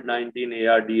of COVID-19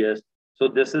 ARDS. So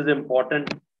this is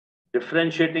important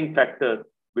differentiating factor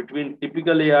between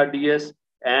typical ARDS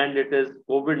and it is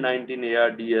COVID-19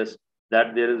 ARDS,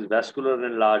 that there is vascular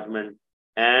enlargement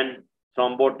and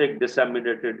thrombotic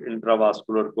disseminated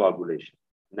intravascular coagulation.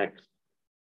 Next.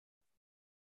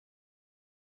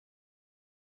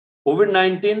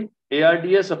 COVID-19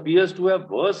 ARDS appears to have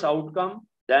worse outcome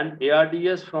than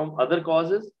ARDS from other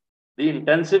causes. The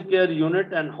intensive care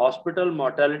unit and hospital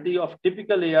mortality of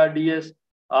typical ARDS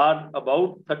are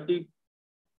about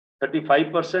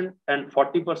 35% and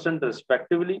 40%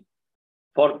 respectively.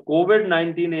 For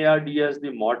COVID-19 ARDS,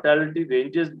 the mortality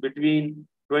ranges between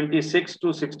 26 to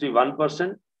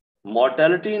 61%.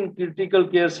 Mortality in critical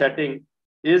care setting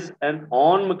is an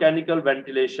on mechanical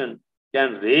ventilation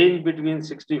can range between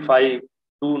 65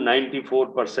 to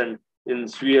 94% in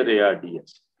severe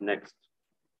ARDS. Next.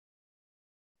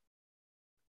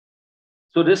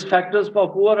 So risk factors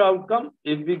for poor outcome,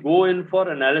 if we go in for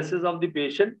analysis of the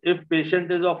patient, if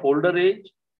patient is of older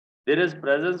age, there is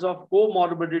presence of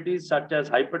comorbidities such as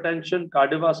hypertension,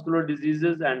 cardiovascular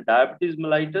diseases, and diabetes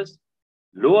mellitus,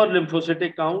 lower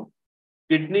lymphocytic count,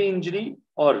 kidney injury,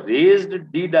 or raised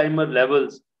D-dimer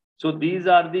levels. So these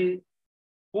are the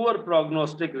poor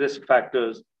prognostic risk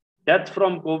factors. Death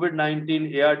from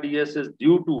COVID-19 ARDS is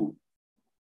due to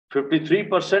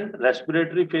 53%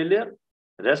 respiratory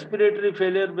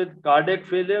failure with cardiac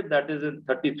failure, that is in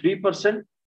 33%,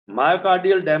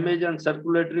 myocardial damage and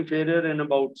circulatory failure in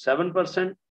about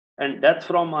 7%, and death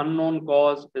from unknown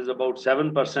cause is about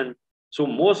 7%. So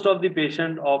most of the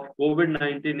patients of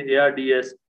COVID-19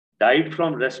 ARDS died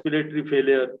from respiratory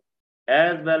failure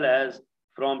as well as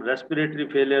from respiratory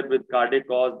failure with cardiac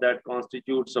cause that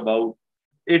constitutes about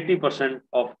 80%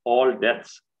 of all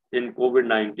deaths in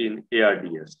COVID-19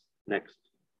 ARDS. Next.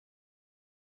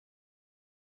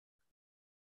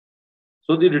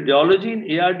 So the radiology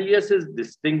in ARDS is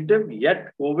distinctive,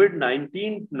 yet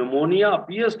COVID-19 pneumonia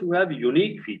appears to have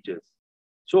unique features.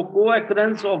 So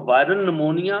co-occurrence of viral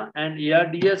pneumonia and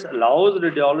ARDS allows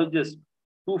radiologists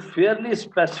to fairly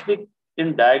specific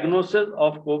in diagnosis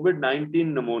of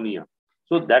COVID-19 pneumonia.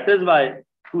 So that is why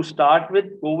to start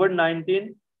with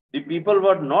COVID-19, the people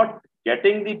were not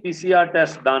getting the PCR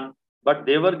test done, but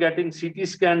they were getting CT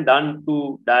scan done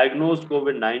to diagnose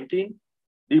COVID-19.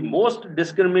 The most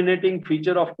discriminating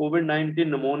feature of COVID-19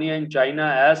 pneumonia in China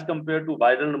as compared to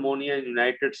viral pneumonia in the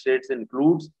United States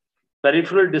includes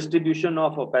peripheral distribution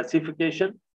of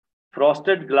opacification,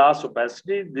 frosted glass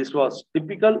opacity, this was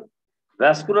typical,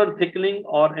 vascular thickening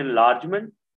or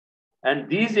enlargement, and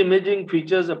these imaging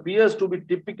features appears to be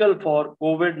typical for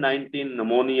COVID-19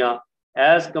 pneumonia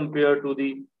as compared to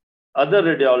the other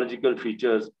radiological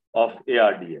features of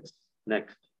ARDS.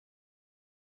 Next.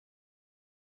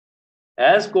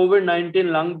 As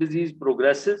COVID-19 lung disease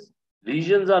progresses,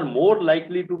 lesions are more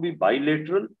likely to be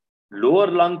bilateral, lower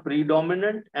lung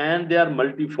predominant, and they are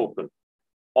multifocal.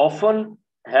 Often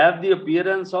have the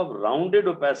appearance of rounded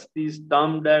opacities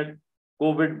termed as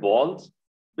COVID balls.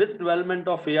 With development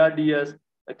of ARDS,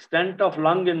 extent of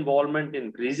lung involvement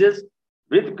increases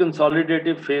with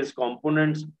consolidative phase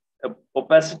components.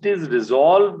 Opacities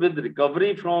resolve with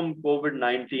recovery from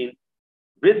COVID-19.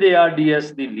 With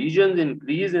ARDS, the lesions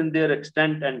increase in their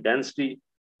extent and density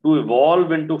to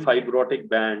evolve into fibrotic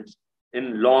bands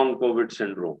in long COVID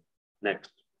syndrome.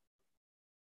 Next.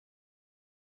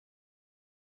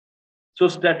 So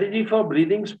strategy for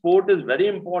breathing support is very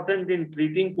important in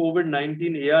treating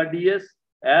COVID-19 ARDS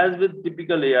as with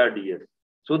typical ARDS.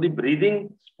 So the breathing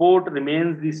support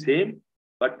remains the same,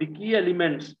 but the key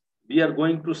elements we are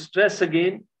going to stress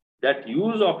again that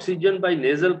use oxygen by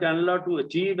nasal cannula to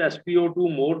achieve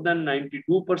SpO2 more than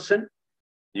 92%.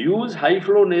 Use high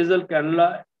flow nasal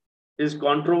cannula is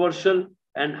controversial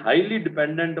and highly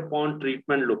dependent upon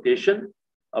treatment location.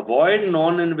 Avoid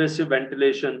non-invasive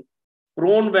ventilation.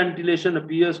 Prone ventilation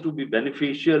appears to be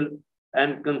beneficial,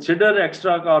 and consider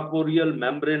extracorporeal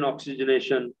membrane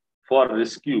oxygenation for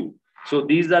rescue. So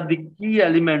these are the key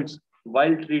elements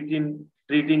while treating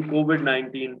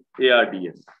COVID-19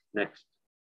 ARDS. Next.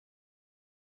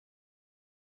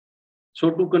 So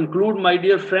to conclude, my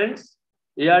dear friends,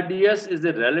 ARDS is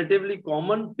a relatively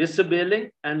common,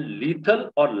 disabling, and lethal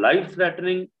or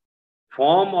life-threatening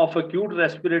form of acute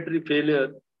respiratory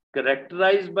failure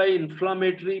characterized by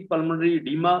inflammatory pulmonary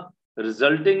edema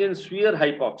resulting in severe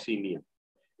hypoxemia.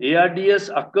 ARDS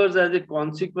occurs as a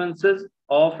consequence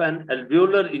of an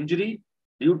alveolar injury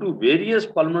due to various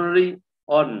pulmonary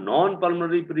or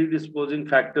non-pulmonary predisposing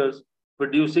factors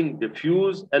producing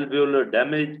diffuse alveolar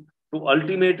damage to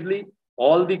ultimately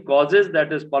all the causes,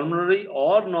 that is pulmonary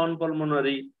or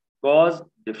non-pulmonary, cause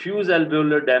diffuse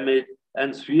alveolar damage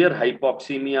and severe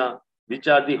hypoxemia, which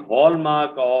are the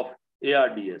hallmark of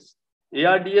ARDS.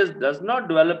 ARDS does not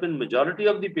develop in majority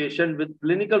of the patient with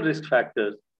clinical risk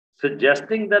factors,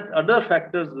 suggesting that other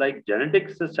factors like genetic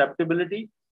susceptibility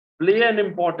play an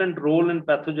important role in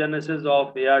pathogenesis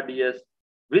of ARDS,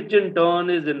 which in turn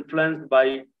is influenced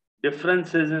by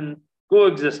differences in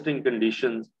coexisting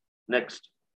conditions. Next.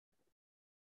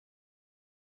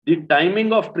 The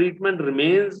timing of treatment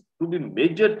remains to be a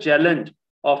major challenge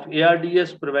of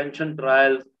ARDS prevention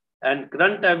trials, and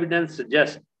current evidence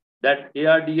suggests that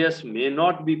ARDS may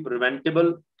not be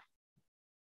preventable.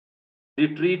 The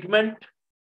treatment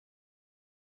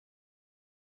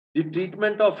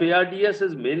of ARDS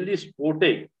is mainly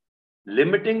supportive,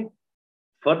 limiting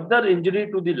further injury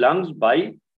to the lungs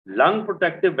by lung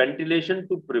protective ventilation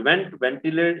to prevent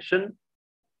ventilation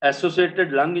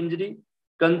associated lung injury,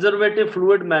 conservative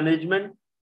fluid management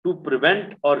to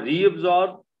prevent or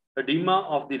reabsorb edema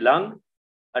of the lung,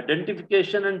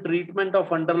 identification and treatment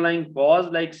of underlying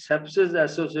cause like sepsis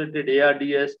associated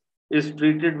ARDS is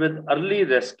treated with early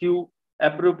rescue,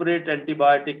 appropriate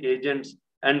antibiotic agents,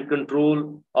 and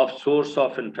control of source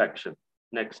of infection.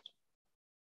 Next.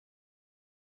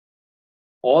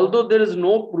 Although there is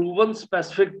no proven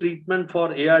specific treatment for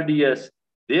ARDS,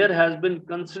 there has been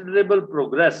considerable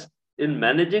progress in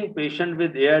managing patients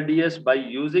with ARDS by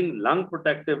using lung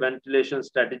protective ventilation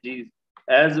strategies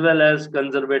as well as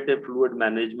conservative fluid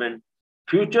management.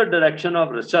 Future direction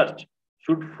of research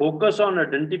should focus on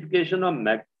identification of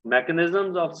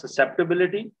mechanisms of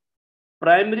susceptibility,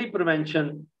 primary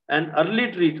prevention, and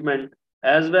early treatment,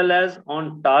 as well as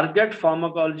on target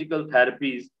pharmacological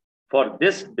therapies for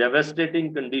this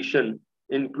devastating condition,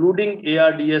 including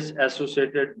ARDS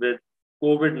associated with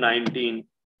COVID-19,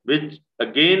 which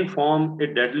again form a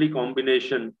deadly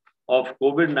combination of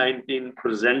COVID-19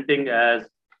 presenting as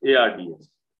ARDS.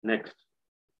 Next.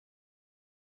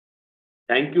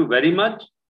 Thank you very much.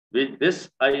 With this,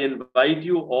 I invite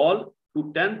you all to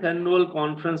 10th Annual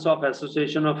Conference of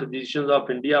Association of Physicians of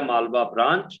India, Malwa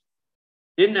branch,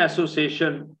 in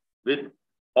association with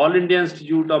All India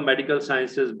Institute of Medical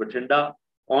Sciences, Bathinda,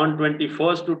 on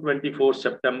 21st to 24th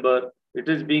September. It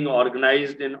is being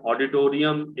organized in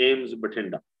Auditorium, Ames,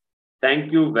 Bathinda.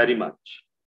 Thank you very much.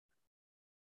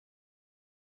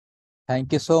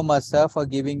 Thank you so much, sir, for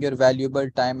giving your valuable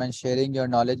time and sharing your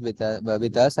knowledge with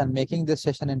us and making this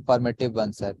session informative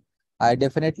one, sir. I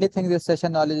definitely think this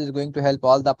session knowledge is going to help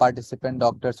all the participant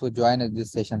doctors who join in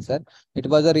this session, sir. It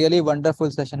was a really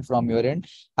wonderful session from your end.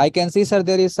 I can see, sir,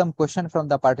 there is some question from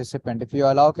the participant. If you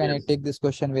allow, can I take this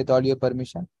question with all your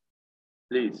permission?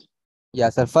 Please. Yeah,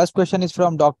 sir. First question is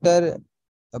from Dr.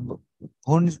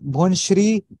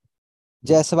 Bhunshri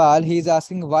Jaiswal. He is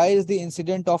asking, why is the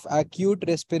incident of acute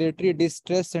respiratory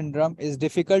distress syndrome is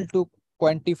difficult to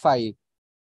quantify?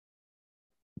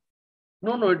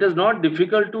 No, it is not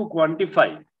difficult to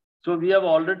quantify. So we have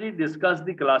already discussed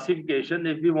the classification.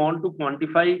 If we want to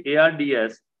quantify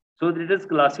ARDS, so it is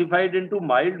classified into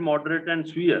mild, moderate, and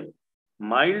severe.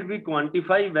 Mild we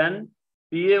quantify when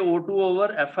PaO2 over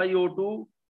FiO2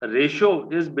 ratio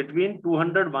is between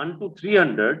 201 to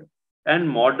 300, and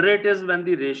moderate is when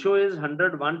the ratio is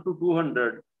 101 to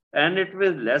 200, and it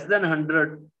is less than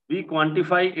 100, we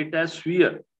quantify it as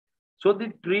severe. So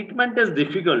the treatment is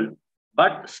difficult,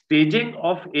 but staging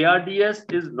of ARDS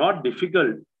is not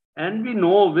difficult. And we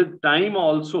know with time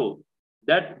also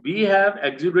that we have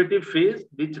exudative phase,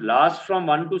 which lasts from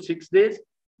 1 to 6 days.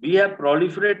 We have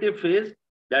proliferative phase,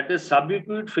 that is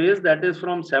subacute phase, that is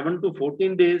from 7 to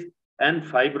 14 days, and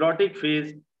fibrotic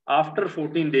phase after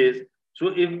 14 days. So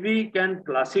if we can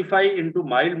classify into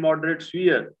mild, moderate,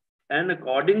 severe, and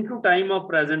according to time of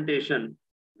presentation,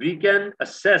 we can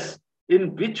assess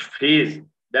in which phase,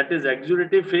 that is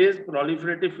exudative phase,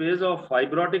 proliferative phase, or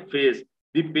fibrotic phase,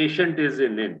 the patient is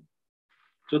in.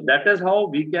 So that is how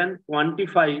we can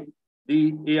quantify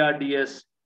the ARDS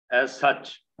as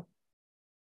such.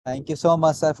 Thank you so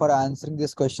much, sir, for answering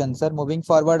this question, sir. Moving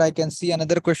forward, I can see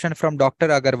another question from Dr.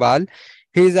 Agarwal.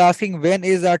 He is asking, when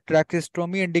is a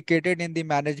tracheostomy indicated in the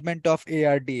management of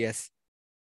ARDS?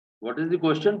 What is the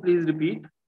question? Please repeat.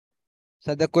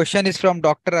 So the question is from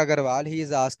Dr. Agarwal. He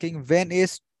is asking, when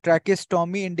is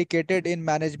tracheostomy indicated in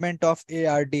management of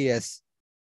ARDS?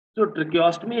 So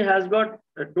tracheostomy has got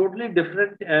a totally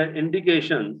different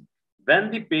indications when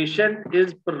the patient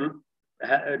is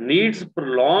needs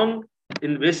prolonged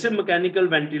invasive mechanical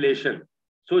ventilation.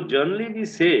 So generally we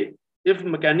say if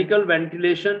mechanical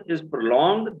ventilation is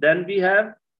prolonged, then we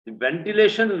have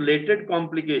ventilation related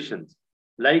complications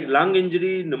like lung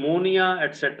injury, pneumonia,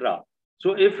 etc.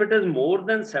 So if it is more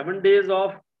than 7 days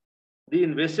of the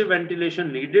invasive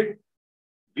ventilation needed,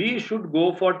 we should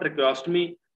go for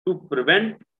tracheostomy to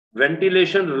prevent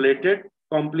ventilation related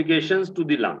complications to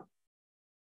the lung.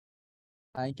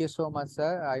 Thank you so much,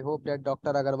 sir. I hope that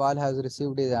Dr. Agarwal has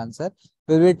received his answer.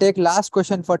 We will take last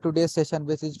question for today's session,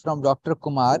 which is from Dr.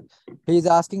 Kumar. He is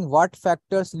asking, what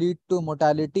factors lead to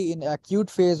mortality in acute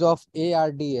phase of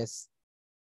ARDS?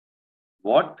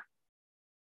 What?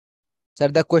 Sir,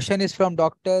 the question is from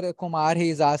Dr. Kumar. He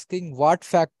is asking, what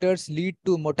factors lead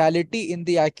to mortality in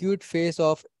the acute phase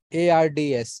of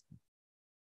ARDS?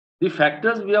 The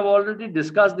factors we have already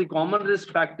discussed, the common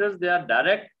risk factors, they are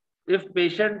direct. If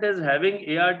patient is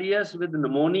having ARDS with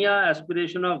pneumonia,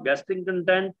 aspiration of gastric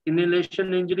content,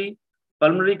 inhalation injury,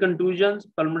 pulmonary contusions,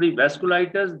 pulmonary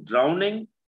vasculitis, drowning,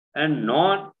 and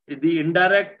the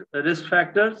indirect risk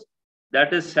factors,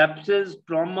 that is sepsis,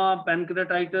 trauma,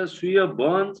 pancreatitis, severe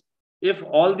burns. If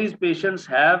all these patients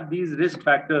have these risk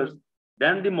factors,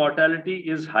 then the mortality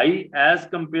is high as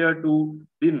compared to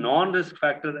the non-risk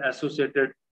factor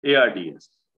associated ARDS.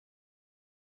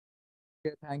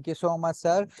 Okay, thank you so much,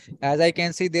 sir. As I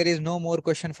can see, there is no more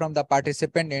question from the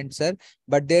participant end, sir.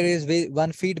 But there is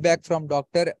one feedback from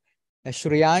Dr.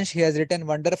 Shriyansh. He has written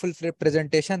wonderful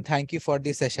presentation. Thank you for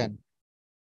the session.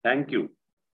 Thank you.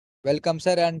 Welcome,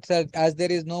 sir. And sir, as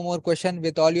there is no more question,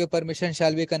 with all your permission,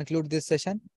 shall we conclude this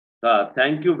session?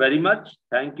 Thank you very much.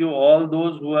 Thank you all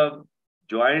those who have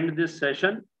joined this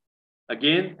session.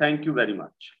 Again, thank you very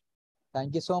much.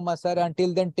 Thank you so much, sir.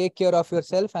 Until then, take care of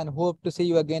yourself and hope to see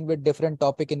you again with different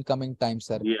topic in coming time,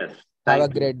 sir. Yes. Have a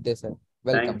Thank you. great day, sir.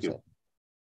 Welcome, Thank you. sir.